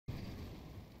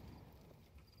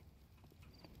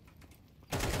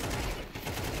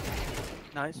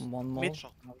Nice. One more.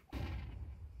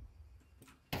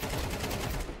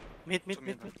 Mid. Mid.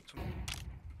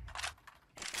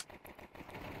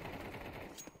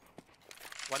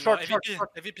 One Short, more. short, AVP.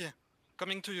 short. AVP.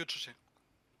 Coming to you, Chushi.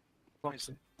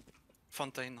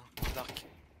 Fontaine. Dark.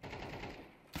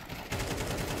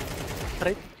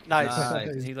 Straight. Nice.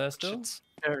 Is he there still? Shit.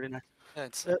 Very nice. Yeah,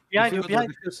 it's... Behind you,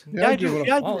 behind you. Behind you,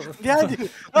 behind you, Oh. behind you.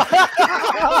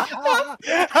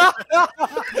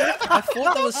 I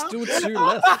thought there was still 2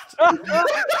 left.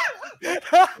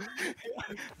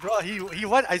 Bro, he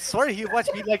watched. I swear he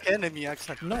watched me like enemy.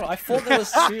 Actually. No, I thought there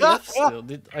was 2 left still.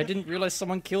 I didn't realize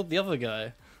someone killed the other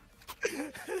guy.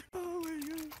 Oh my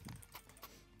god.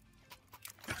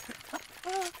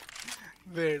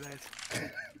 Very nice.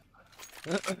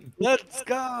 Let's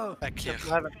go. Back here.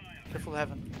 Careful heaven. Careful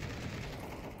heaven.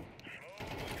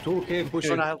 2K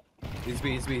pushing. Gonna help. He's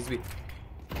B.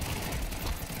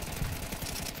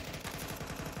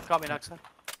 Come in, Axa.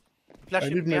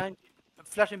 Flashing behind.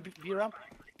 Flashing B ramp.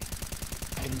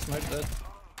 Didn't smoke that.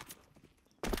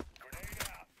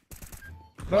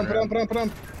 Ramp.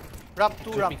 Ramp,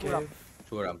 two Could ramp. be cave.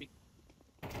 2 ramp.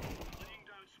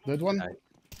 Dead one. Nice.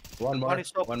 One more. One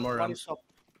is top. One more One ramp. is top.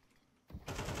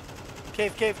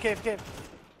 Cave.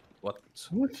 What?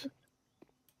 What?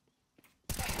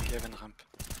 Kevin ramp.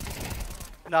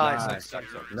 Nice.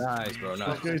 Nice, bro. Nice.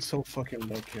 This guy is so fucking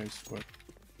lucky, I swear.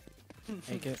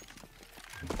 Take it.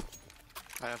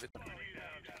 I have it.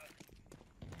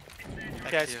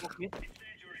 Okay, I here. smoke me.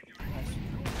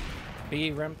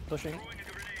 B ramp pushing.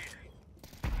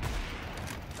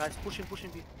 Nice, pushing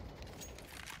B.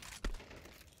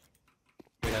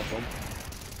 We have bomb.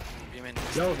 We mean,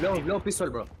 Low pistol,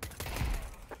 bro.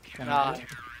 Nice.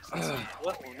 Oh,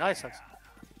 nice, Axa.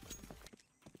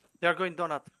 They are going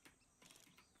donut.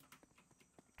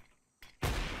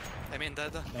 I mean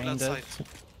dead. Main Left dead. side.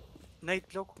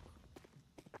 Nate, look.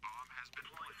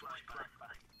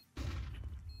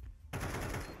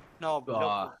 No,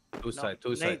 look. Two side.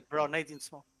 Nate, bro, Nate in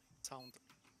small. Sound.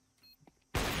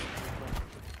 In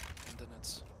the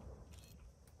nets.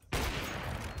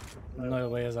 No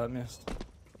way is that missed.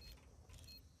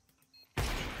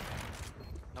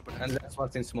 No, but And that's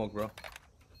what's in smoke, bro.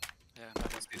 yeah, my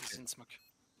bad. He's in smoke.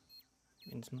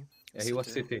 In smoke. Yeah, he was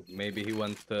City. city. Maybe he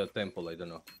went temple. I don't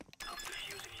know.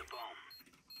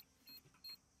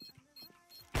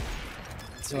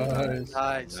 Nice.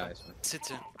 Nice. Nice, man.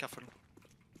 City, careful.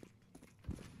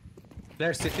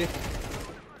 There's city.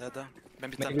 Dead.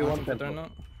 Maybe Maybe temple. one I don't temple. know.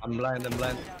 I'm blind.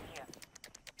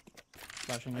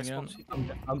 Flashing I again. smoke C.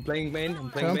 I'm playing main.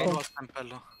 Temple. Oh,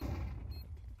 temple.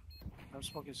 I'm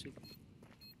smoking C.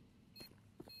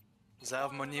 They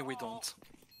have money, we don't.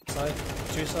 Side.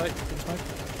 2 side. In smoke.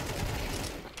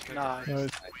 Nice.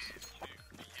 Nice.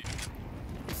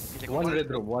 One red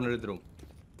room.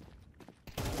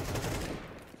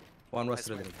 One was Nice,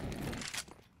 red man. room.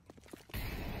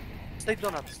 Stay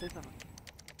donut.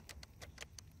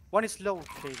 One is low,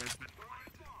 cave, I think.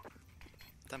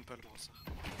 Temple was.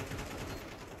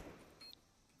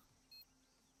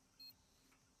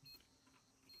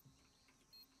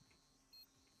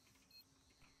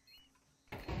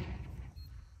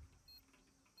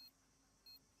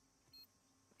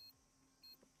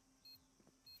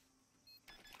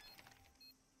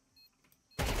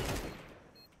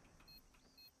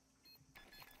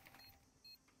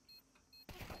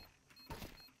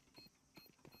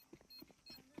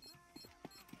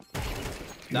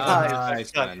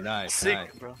 Nice, man. Nice. Sick,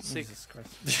 Nice. bro. Sick. Jesus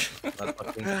Christ. That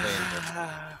fucking insane, bro.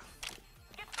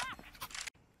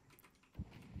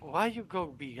 Why you go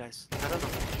B, guys? I don't know.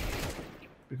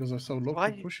 Because I saw low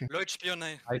Why? pushing. Low HP on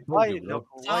A. I told Why you, bro. low?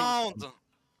 Why? Sound! You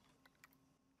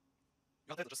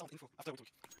are dead, just sound info after we talk.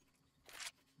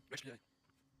 Low HP A.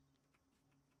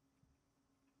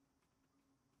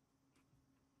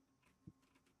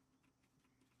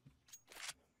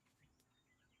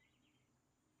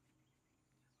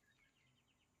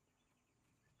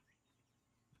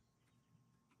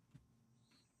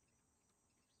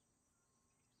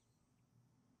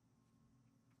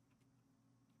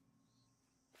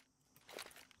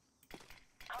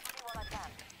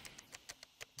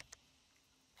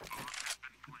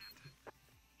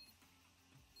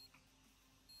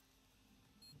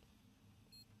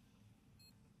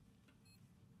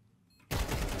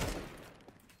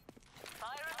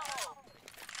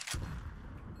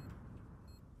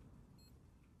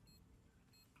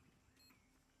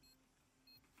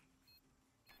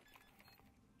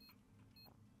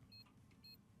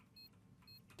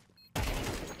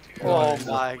 Oh Nice.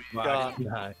 my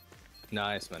god.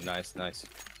 Nice, man. Nice. Fucking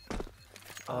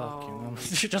Oh, hell.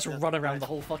 You just run around the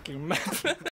whole fucking map.